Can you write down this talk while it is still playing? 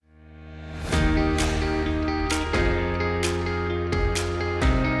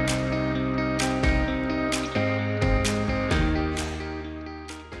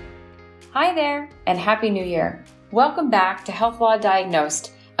Hi there, and Happy New Year. Welcome back to Health Law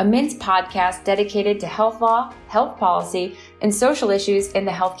Diagnosed, a Mintz podcast dedicated to health law, health policy, and social issues in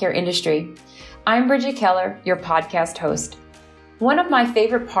the healthcare industry. I'm Bridget Keller, your podcast host. One of my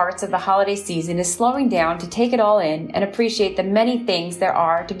favorite parts of the holiday season is slowing down to take it all in and appreciate the many things there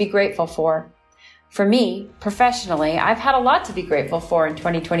are to be grateful for. For me, professionally, I've had a lot to be grateful for in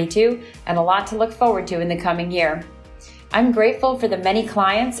 2022 and a lot to look forward to in the coming year. I'm grateful for the many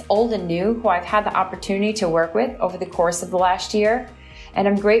clients, old and new, who I've had the opportunity to work with over the course of the last year. And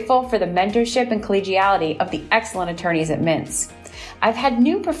I'm grateful for the mentorship and collegiality of the excellent attorneys at Mintz. I've had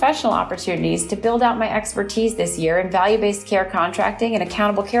new professional opportunities to build out my expertise this year in value-based care contracting and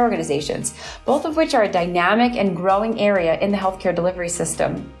accountable care organizations, both of which are a dynamic and growing area in the healthcare delivery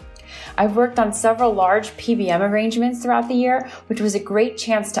system. I've worked on several large PBM arrangements throughout the year, which was a great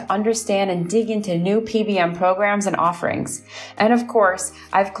chance to understand and dig into new PBM programs and offerings. And of course,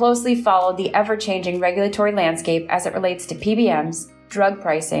 I've closely followed the ever-changing regulatory landscape as it relates to PBMs, drug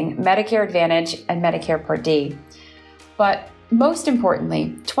pricing, Medicare Advantage, and Medicare Part D. But most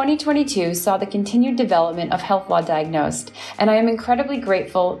importantly, 2022 saw the continued development of Health Law Diagnosed, and I am incredibly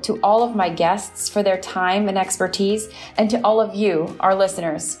grateful to all of my guests for their time and expertise, and to all of you, our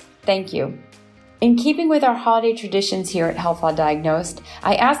listeners. Thank you. In keeping with our holiday traditions here at Health Law Diagnosed,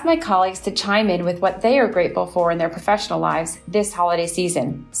 I asked my colleagues to chime in with what they are grateful for in their professional lives this holiday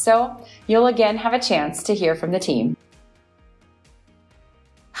season. So you'll again have a chance to hear from the team.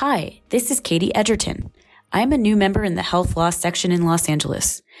 Hi, this is Katie Edgerton. I am a new member in the Health Law section in Los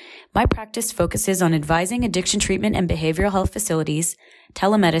Angeles. My practice focuses on advising addiction treatment and behavioral health facilities,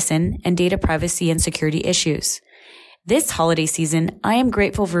 telemedicine, and data privacy and security issues. This holiday season, I am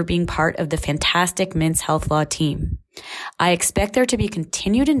grateful for being part of the fantastic Mintz Health Law team. I expect there to be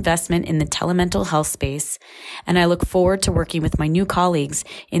continued investment in the telemental health space, and I look forward to working with my new colleagues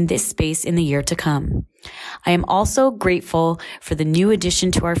in this space in the year to come. I am also grateful for the new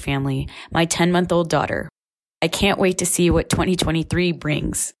addition to our family, my 10-month-old daughter. I can't wait to see what 2023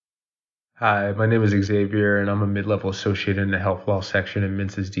 brings. Hi, my name is Xavier, and I'm a mid-level associate in the Health Law section in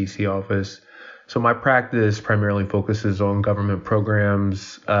Mintz's DC office. So my practice primarily focuses on government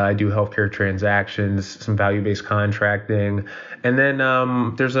programs. I do healthcare transactions, some value-based contracting, and then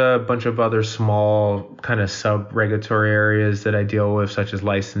there's a bunch of other small kind of sub-regulatory areas that I deal with, such as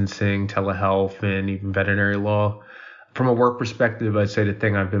licensing, telehealth, and even veterinary law. From a work perspective, I'd say the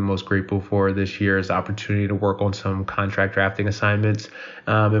thing I've been most grateful for this year is the opportunity to work on some contract drafting assignments.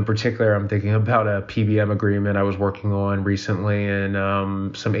 In particular, I'm thinking about a PBM agreement I was working on recently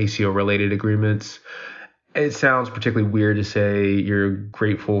and some ACO-related agreements. It sounds particularly weird to say you're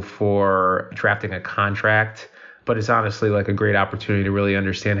grateful for drafting a contract, but it's honestly like a great opportunity to really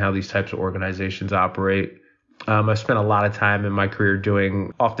understand how these types of organizations operate. I've spent a lot of time in my career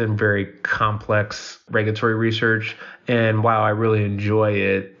doing often very complex regulatory research. And while I really enjoy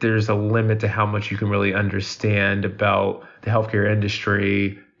it, there's a limit to how much you can really understand about the healthcare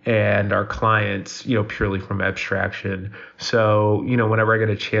industry and our clients, purely from abstraction. So, whenever I get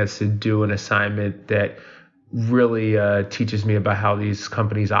a chance to do an assignment that really teaches me about how these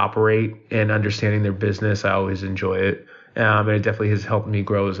companies operate and understanding their business, I always enjoy it. And it definitely has helped me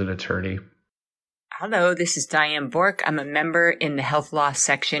grow as an attorney. Hello, this is Diane Bork. I'm a member in the Health Law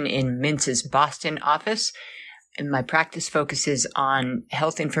section in Mintz's Boston office, and my practice focuses on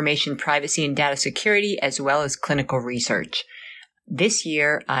health information privacy and data security, as well as clinical research. This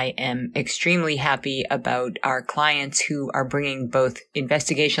year, I am extremely happy about our clients who are bringing both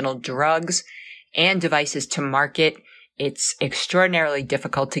investigational drugs and devices to market. It's extraordinarily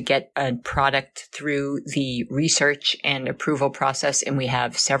difficult to get a product through the research and approval process, and we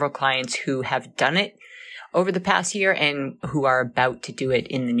have several clients who have done it over the past year and who are about to do it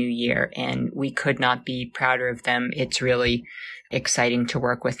in the new year, and we could not be prouder of them. It's really exciting to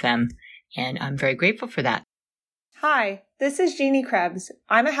work with them, and I'm very grateful for that. Hi, this is Jeannie Krebs.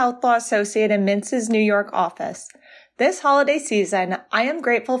 I'm a health law associate in Mintz's New York office. This holiday season, I am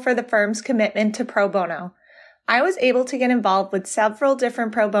grateful for the firm's commitment to pro bono. I was able to get involved with several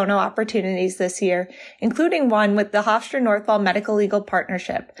different pro bono opportunities this year, including one with the Hofstra-Northwell Medical Legal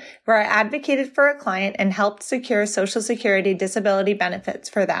Partnership, where I advocated for a client and helped secure Social Security disability benefits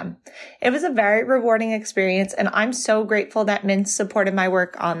for them. It was a very rewarding experience, and I'm so grateful that Mintz supported my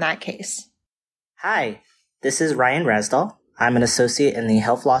work on that case. Hi, this is Ryan Rasdall. I'm an associate in the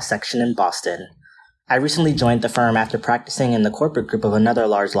Health Law section in Boston. I recently joined the firm after practicing in the corporate group of another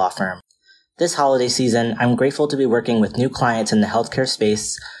large law firm. This holiday season, I'm grateful to be working with new clients in the healthcare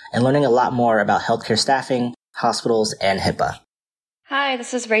space and learning a lot more about healthcare staffing, hospitals, and HIPAA. Hi,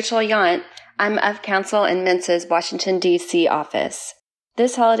 this is Rachel Yount. I'm of counsel in Mintz's Washington, D.C. office.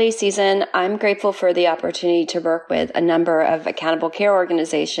 This holiday season, I'm grateful for the opportunity to work with a number of accountable care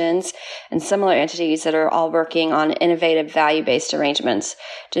organizations and similar entities that are all working on innovative value-based arrangements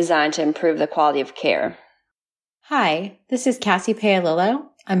designed to improve the quality of care. Hi, this is Cassie Paolillo.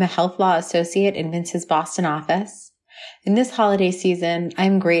 I'm a health law associate in Mintz's Boston office. In this holiday season,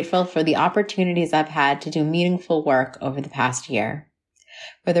 I'm grateful for the opportunities I've had to do meaningful work over the past year.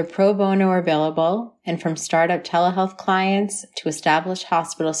 Whether pro bono or billable, and from startup telehealth clients to established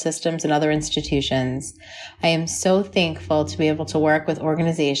hospital systems and other institutions, I am so thankful to be able to work with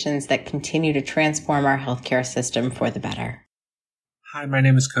organizations that continue to transform our healthcare system for the better. Hi, my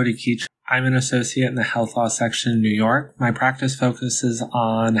name is Cody Keach. I'm an associate in the health law section in New York. My practice focuses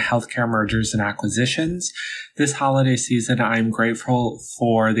on healthcare mergers and acquisitions. This holiday season, I'm grateful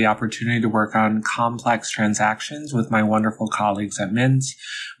for the opportunity to work on complex transactions with my wonderful colleagues at Mintz.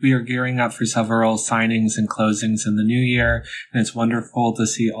 We are gearing up for several signings and closings in the new year, and it's wonderful to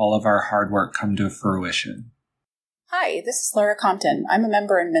see all of our hard work come to fruition. Hi, this is Laura Compton. I'm a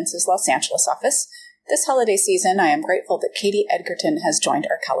member in Mintz's Los Angeles office. This holiday season, I am grateful that Katie Edgerton has joined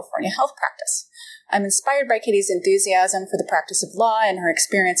our California health practice. I'm inspired by Katie's enthusiasm for the practice of law and her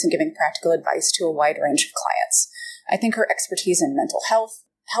experience in giving practical advice to a wide range of clients. I think her expertise in mental health,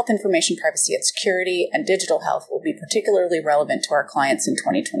 health information privacy and security, and digital health will be particularly relevant to our clients in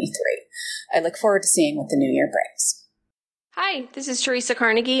 2023. I look forward to seeing what the new year brings. Hi, this is Teresa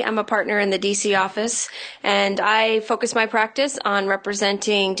Carnegie. I'm a partner in the DC office, and I focus my practice on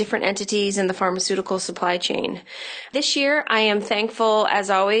representing different entities in the pharmaceutical supply chain. This year, I am thankful, as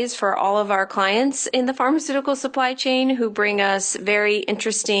always, for all of our clients in the pharmaceutical supply chain who bring us very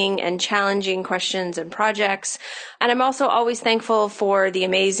interesting and challenging questions and projects. And I'm also always thankful for the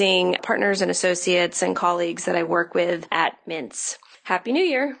amazing partners and associates and colleagues that I work with at Mintz. Happy New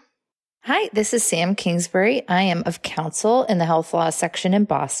Year. Hi, this is Sam Kingsbury. I am of counsel in the health law section in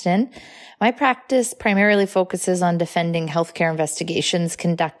Boston. My practice primarily focuses on defending healthcare investigations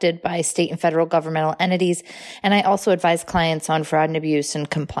conducted by state and federal governmental entities, and I also advise clients on fraud and abuse and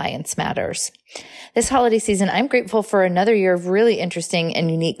compliance matters. This holiday season, I'm grateful for another year of really interesting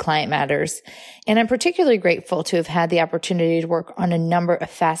and unique client matters, and I'm particularly grateful to have had the opportunity to work on a number of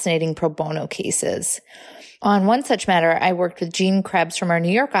fascinating pro bono cases. On one such matter, I worked with Jean Krebs from our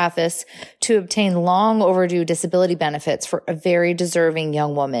New York office to obtain long overdue disability benefits for a very deserving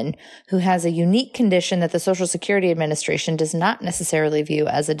young woman who has a unique condition that the Social Security Administration does not necessarily view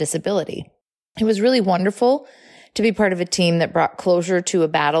as a disability. It was really wonderful to be part of a team that brought closure to a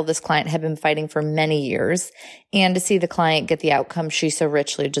battle this client had been fighting for many years and to see the client get the outcome she so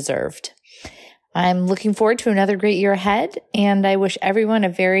richly deserved. I'm looking forward to another great year ahead, and I wish everyone a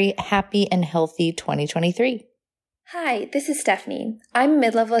very happy and healthy 2023. Hi, this is Stephanie. I'm a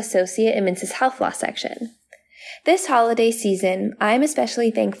mid-level associate in Mintz's health law section. This holiday season, I'm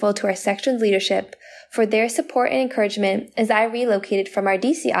especially thankful to our section's leadership for their support and encouragement as I relocated from our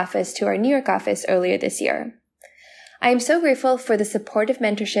DC office to our New York office earlier this year. I am so grateful for the supportive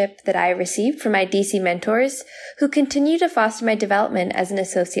mentorship that I received from my DC mentors who continue to foster my development as an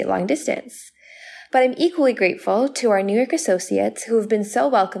associate long distance. But I'm equally grateful to our New York associates who have been so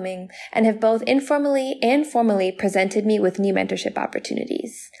welcoming and have both informally and formally presented me with new mentorship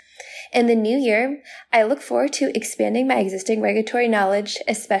opportunities. In the new year, I look forward to expanding my existing regulatory knowledge,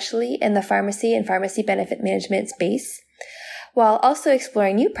 especially in the pharmacy and pharmacy benefit management space, while also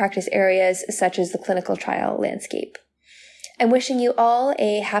exploring new practice areas such as the clinical trial landscape. I'm wishing you all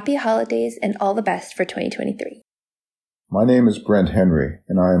a happy holidays and all the best for 2023. My name is Brent Henry,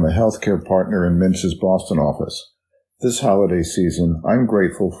 and I am a healthcare partner in Mintz's Boston office. This holiday season, I'm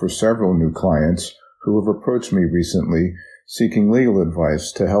grateful for several new clients who have approached me recently seeking legal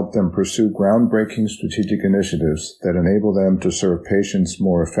advice to help them pursue groundbreaking strategic initiatives that enable them to serve patients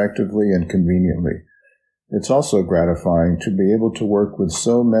more effectively and conveniently. It's also gratifying to be able to work with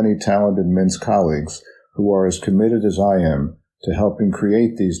so many talented Mintz colleagues who are as committed as I am to helping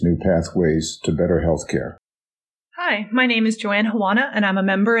create these new pathways to better healthcare. Hi, my name is Joanne Hawana, and I'm a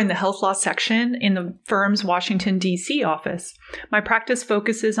member in the health law section in the firm's Washington, D.C. office. My practice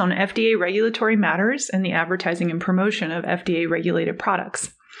focuses on FDA regulatory matters and the advertising and promotion of FDA-regulated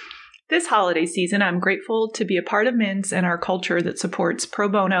products. This holiday season, I'm grateful to be a part of Mintz and our culture that supports pro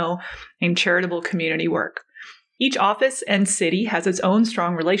bono and charitable community work. Each office and city has its own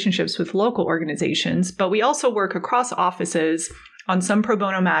strong relationships with local organizations, but we also work across offices on some pro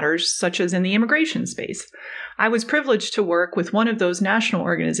bono matters, such as in the immigration space. I was privileged to work with one of those national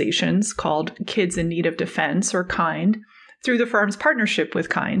organizations called Kids in Need of Defense, or KIND, through the firm's partnership with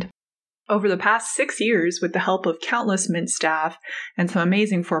KIND. Over the past 6 years, with the help of countless Mint staff and some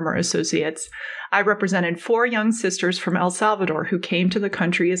amazing former associates, I represented 4 young sisters from El Salvador who came to the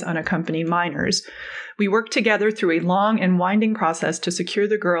country as unaccompanied minors. We worked together through a long and winding process to secure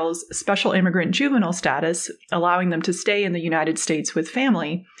the girls' special immigrant juvenile status, allowing them to stay in the United States with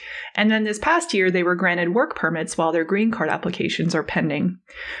family. And then this past year, they were granted work permits while their green card applications are pending,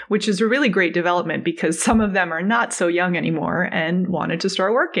 which is a really great development because some of them are not so young anymore and wanted to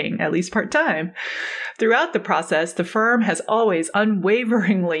start working, at least part-time. Throughout the process, the firm has always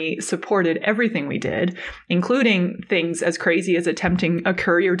unwaveringly supported everything we did, including things as crazy as attempting a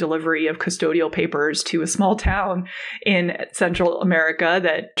courier delivery of custodial papers to a small town in Central America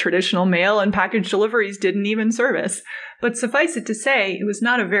that traditional mail and package deliveries didn't even service. But suffice it to say, it was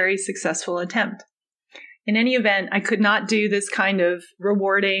not a very successful attempt. In any event, I could not do this kind of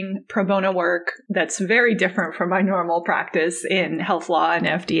rewarding pro bono work that's very different from my normal practice in health law and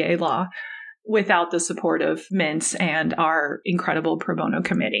FDA law without the support of Mintz and our incredible pro bono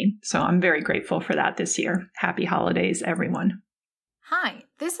committee. So I'm very grateful for that this year. Happy holidays, everyone. Hi,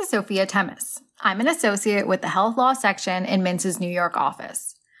 this is Sophia Temis. I'm an associate with the Health Law section in Mintz's New York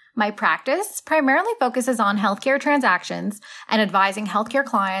office. My practice primarily focuses on healthcare transactions and advising healthcare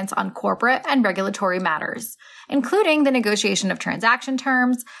clients on corporate and regulatory matters, including the negotiation of transaction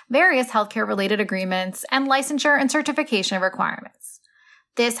terms, various healthcare-related agreements, and licensure and certification requirements.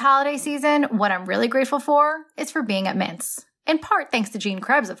 This holiday season, what I'm really grateful for is for being at Mintz, in part thanks to Jean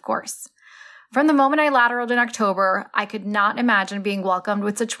Krebs, of course. From the moment I lateraled in October, I could not imagine being welcomed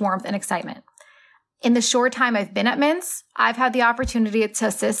with such warmth and excitement. In the short time I've been at Mintz, I've had the opportunity to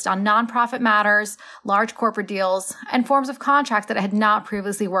assist on nonprofit matters, large corporate deals, and forms of contracts that I had not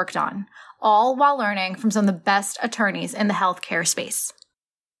previously worked on, all while learning from some of the best attorneys in the healthcare space.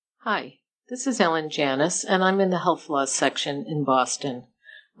 Hi, this is Ellen Janis, and I'm in the Health Law section in Boston.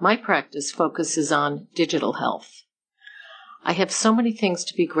 My practice focuses on digital health. I have so many things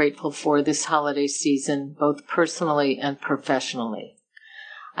to be grateful for this holiday season, both personally and professionally.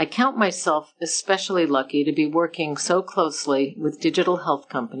 I count myself especially lucky to be working so closely with digital health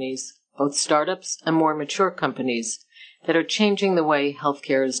companies, both startups and more mature companies, that are changing the way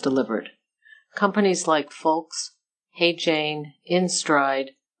healthcare is delivered. Companies like Folks, Hey Jane, InStride,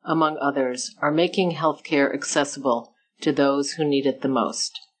 among others, are making healthcare accessible to those who need it the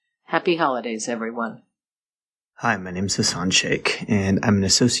most. Happy holidays, everyone. Hi, my name is Hassan Sheikh, and I'm an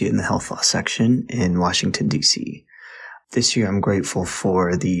associate in the Health Law section in Washington, D.C. This year, I'm grateful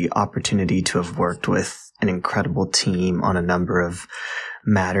for the opportunity to have worked with an incredible team on a number of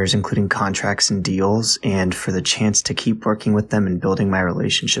matters, including contracts and deals, and for the chance to keep working with them and building my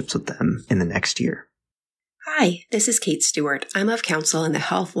relationships with them in the next year. Hi, this is Kate Stewart. I'm of counsel in the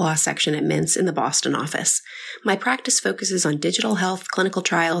Health Law section at Mintz in the Boston office. My practice focuses on digital health, clinical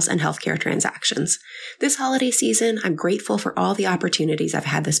trials, and healthcare transactions. This holiday season, I'm grateful for all the opportunities I've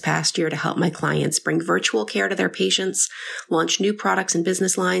had this past year to help my clients bring virtual care to their patients, launch new products and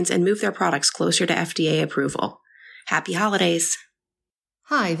business lines, and move their products closer to FDA approval. Happy holidays.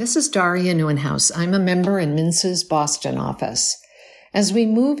 Hi, this is Daria Neuenhaus. I'm a member in Mintz's Boston office. As we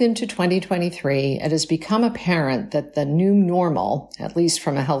move into 2023, it has become apparent that the new normal, at least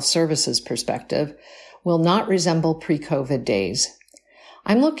from a health services perspective, will not resemble pre-COVID days.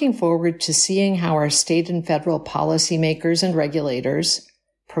 I'm looking forward to seeing how our state and federal policymakers and regulators,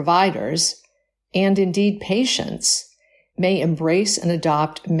 providers, and indeed patients may embrace and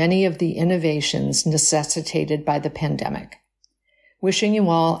adopt many of the innovations necessitated by the pandemic. Wishing you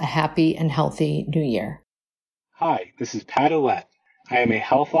all a happy and healthy New Year. Hi, this is Pat Ouellette. I am a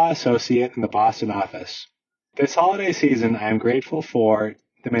Health Law Associate in the Boston office. This holiday season, I am grateful for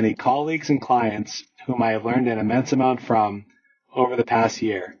the many colleagues and clients whom I have learned an immense amount from over the past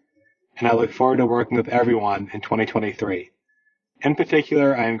year, and I look forward to working with everyone in 2023. In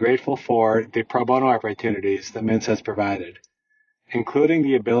particular, I am grateful for the pro bono opportunities that Mintz has provided, including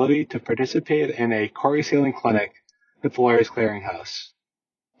the ability to participate in a Corey Sealing clinic with Lawyers Clearinghouse.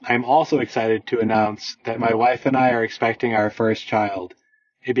 I am also excited to announce that my wife and I are expecting our first child,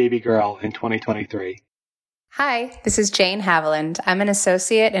 a baby girl, in 2023. Hi, this is Jane Haviland. I'm an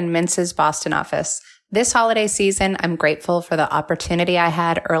associate in Mintz's Boston office. This holiday season, I'm grateful for the opportunity I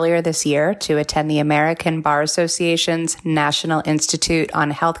had earlier this year to attend the American Bar Association's National Institute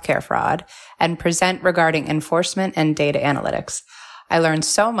on Healthcare Fraud and present regarding enforcement and data analytics. I learned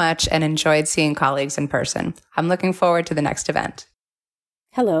so much and enjoyed seeing colleagues in person. I'm looking forward to the next event.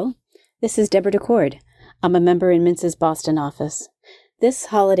 Hello, this is Deborah DeCord. I'm a member in Mintz's Boston office. This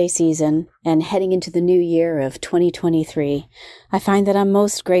holiday season and heading into the new year of 2023, I find that I'm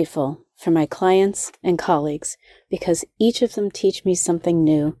most grateful for my clients and colleagues because each of them teach me something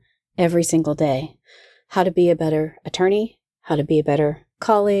new every single day. How to be a better attorney, how to be a better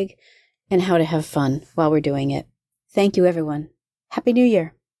colleague, and how to have fun while we're doing it. Thank you, everyone. Happy New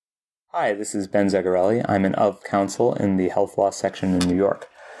Year. Hi, this is Ben Zegarelli. I'm an of counsel in the health law section in New York.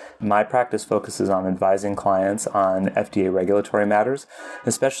 My practice focuses on advising clients on FDA regulatory matters,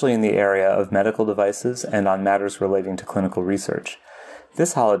 especially in the area of medical devices and on matters relating to clinical research.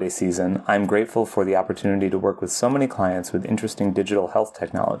 This holiday season, I'm grateful for the opportunity to work with so many clients with interesting digital health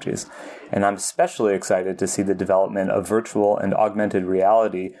technologies, and I'm especially excited to see the development of virtual and augmented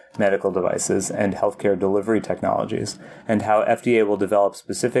reality medical devices and healthcare delivery technologies, and how FDA will develop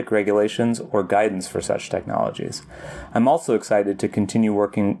specific regulations or guidance for such technologies. I'm also excited to continue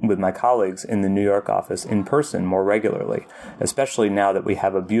working with my colleagues in the New York office in person more regularly, especially now that we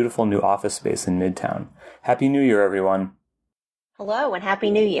have a beautiful new office space in Midtown. Happy New Year, everyone. Hello and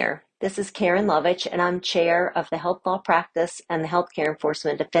Happy New Year. This is Karen Lovich, and I'm chair of the health law practice and the healthcare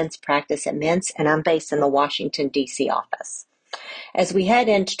enforcement defense practice at Mintz, and I'm based in the Washington, D.C. office. As we head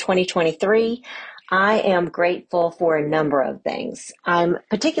into 2023, I am grateful for a number of things. I'm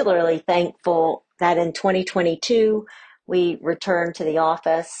particularly thankful that in 2022, we returned to the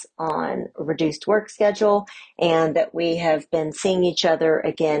office on a reduced work schedule and that we have been seeing each other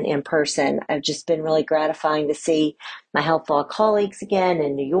again in person. It's just been really gratifying to see my health law colleagues again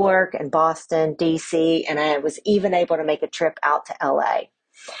in New York and Boston, DC, and I was even able to make a trip out to LA.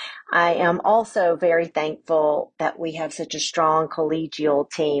 I am also very thankful that we have such a strong collegial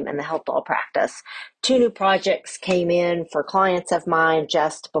team in the health law practice. 2 new projects came in for clients of mine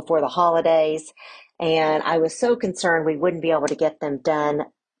just before the holidays, and I was so concerned we wouldn't be able to get them done,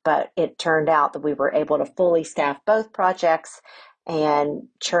 but it turned out that we were able to fully staff both projects and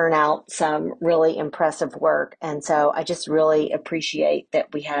churn out some really impressive work. And so I just really appreciate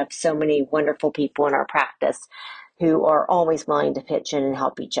that we have so many wonderful people in our practice who are always willing to pitch in and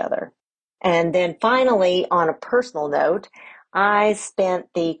help each other. And then finally, on a personal note, I spent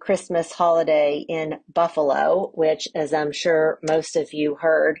the Christmas holiday in Buffalo, which, as I'm sure most of you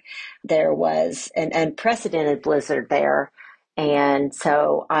heard, there was an unprecedented blizzard there. And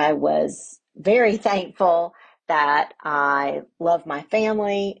so I was very thankful that I love my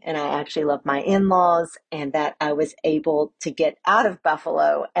family and I actually love my in-laws, and that I was able to get out of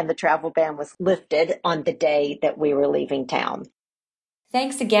Buffalo and the travel ban was lifted on the day that we were leaving town.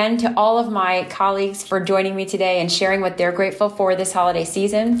 Thanks again to all of my colleagues for joining me today and sharing what they're grateful for this holiday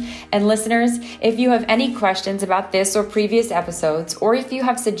season. And listeners, if you have any questions about this or previous episodes, or if you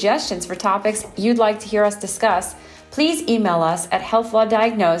have suggestions for topics you'd like to hear us discuss, please email us at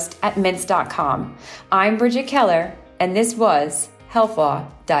healthlawdiagnosed@mintz.com. I'm Bridget Keller, and this was Health Law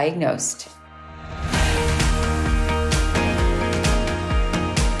Diagnosed.